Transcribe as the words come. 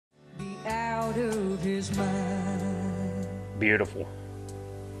of his mind. Beautiful.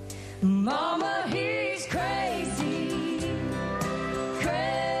 Mama, he's crazy,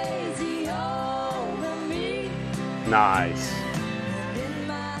 crazy over me. Nice. In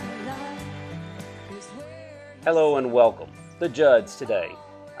my life is where Hello and welcome. The Judds today.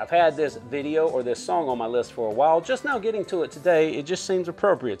 I've had this video or this song on my list for a while. Just now getting to it today, it just seems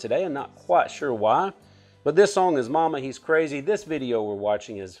appropriate today. I'm not quite sure why. But this song is Mama, He's Crazy. This video we're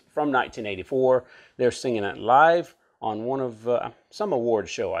watching is from 1984. They're singing it live on one of some award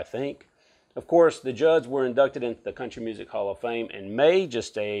show, I think. Of course, the Judds were inducted into the Country Music Hall of Fame in May,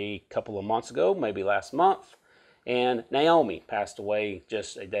 just a couple of months ago, maybe last month. And Naomi passed away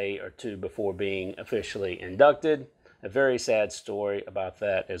just a day or two before being officially inducted. A very sad story about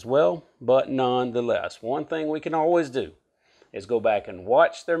that as well. But nonetheless, one thing we can always do is go back and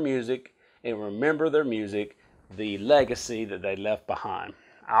watch their music and remember their music, the legacy that they left behind.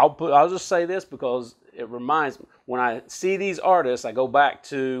 I'll just say this because it reminds me, when I see these artists, I go back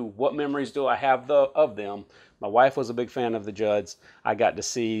to what memories do I have of them. My wife was a big fan of the Judds. I got to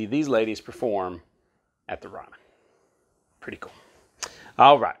see these ladies perform at the Ryman. Pretty cool.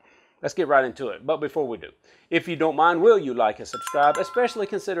 All right, let's get right into it. But before we do, if you don't mind, will you like and subscribe? Especially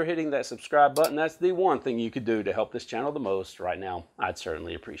consider hitting that subscribe button. That's the one thing you could do to help this channel the most right now. I'd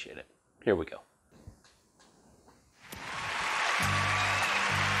certainly appreciate it. Here we go.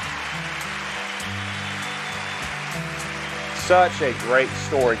 Such a great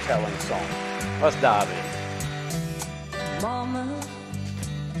storytelling song. Let's dive in. Mama,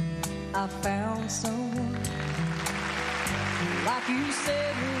 I found someone like you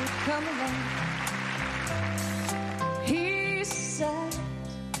said would come along. He's sad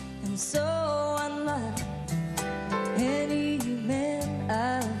and so unlike any man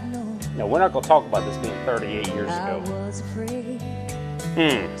I've known. Now, we're not going to talk about this being 38 years I ago. was afraid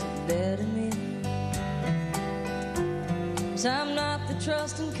to let him in. 'Cause I'm not the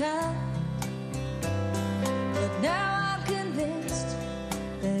trusting kind, but now I'm convinced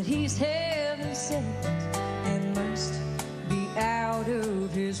that he's heaven sent and must be out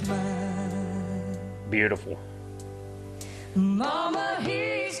of his mind. Beautiful. Mama,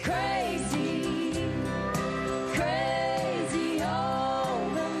 he's crazy, crazy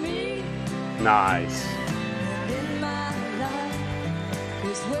over me. Nice. In my life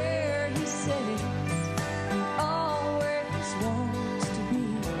is where he says he always wants to be.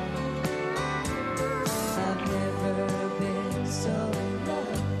 I've never been so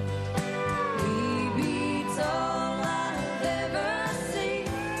loved. He beats all I've ever seen.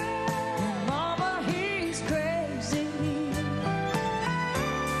 And Mama, he's crazy.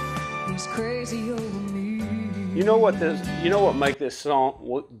 He's crazy over me. You know what makes this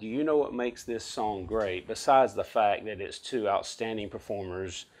song, do you know what makes this song great, besides the fact that it's two outstanding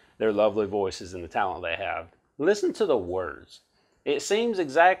performers, their lovely voices and the talent they have? Listen to the words. It seems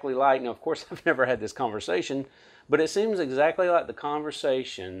exactly like, now of course I've never had this conversation, but it seems exactly like the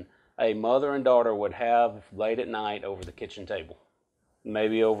conversation a mother and daughter would have late at night over the kitchen table.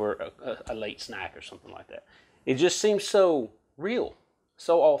 Maybe over a late snack or something like that. It just seems so real,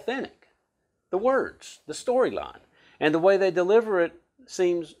 so authentic. The words, the storyline, and the way they deliver it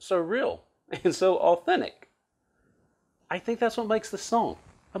seems so real and so authentic. I think that's what makes this song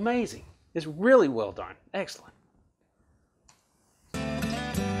amazing. It's really well done. Excellent. And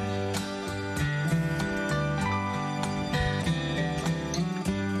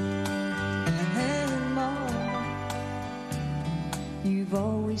Mama, you've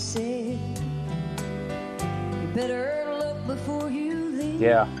always said you better look before you leave.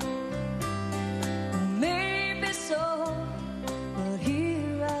 Yeah. Maybe so, but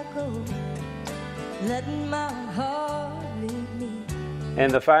here I go, letting my heart lead me.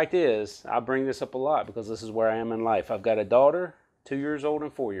 And the fact is, I bring this up a lot because this is where I am in life. I've got a daughter, 2 years old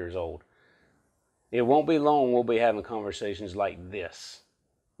and 4 years old. It won't be long we'll be having conversations like this.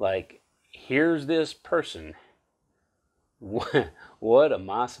 Like, here's this person. What am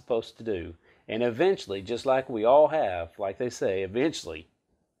I supposed to do? And eventually, just like we all have, like they say, eventually,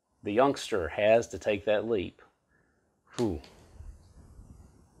 the youngster has to take that leap. Whew.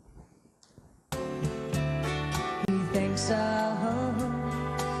 He thinks I'll hum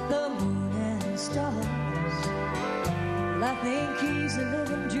the moon and stars. Well, I think he's a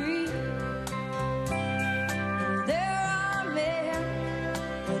living dream. There are men,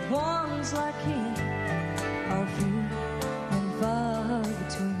 but ones like him are few and far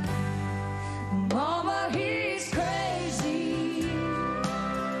between. Mama, he's crazy,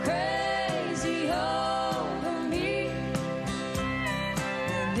 crazy over me.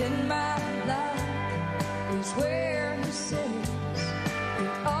 And in my life is where he says he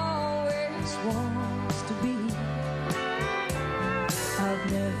always wants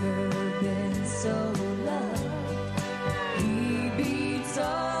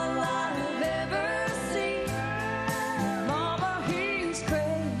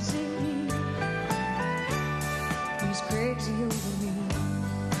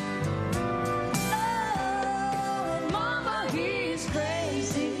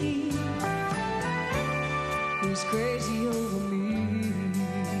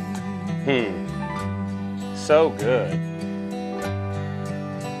So good.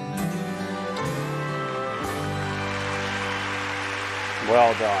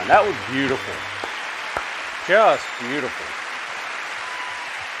 Well done. That was beautiful. Just beautiful.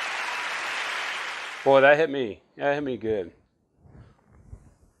 Boy, that hit me. That hit me good.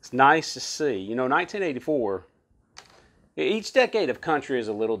 It's nice to see. You know, 1984, each decade of country is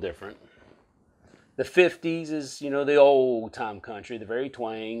a little different. The 50s is, you know, the old time country, the very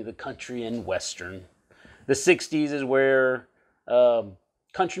twang, the country and western. The 60s is where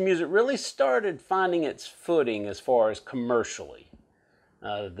country music really started finding its footing as far as commercially.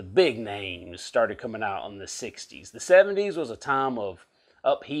 The big names started coming out in the 60s. The 70s was a time of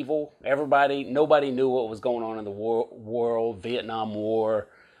upheaval. Nobody knew what was going on in the world, Vietnam War.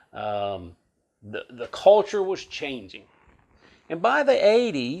 The culture was changing. And by the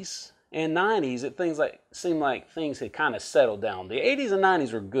 80s and 90s, it seemed like things had kind of settled down. The 80s and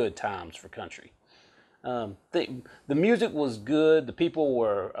 90s were good times for country. The music was good. The people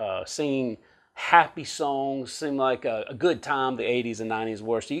were singing happy songs. Seemed like a good time the 80s and 90s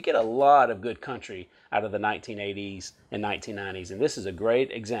were. So you get a lot of good country out of the 1980s and 1990s. And this is a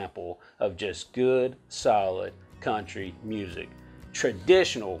great example of just good, solid country music.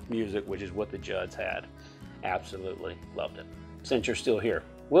 Traditional music, which is what the Judds had. Absolutely loved it. Since you're still here,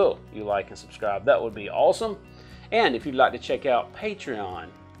 will you like and subscribe? That would be awesome. And if you'd like to check out Patreon,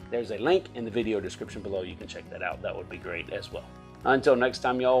 there's a link in the video description below. You can check that out. That would be great as well. Until next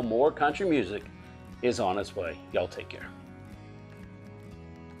time, y'all, more country music is on its way. Y'all take care.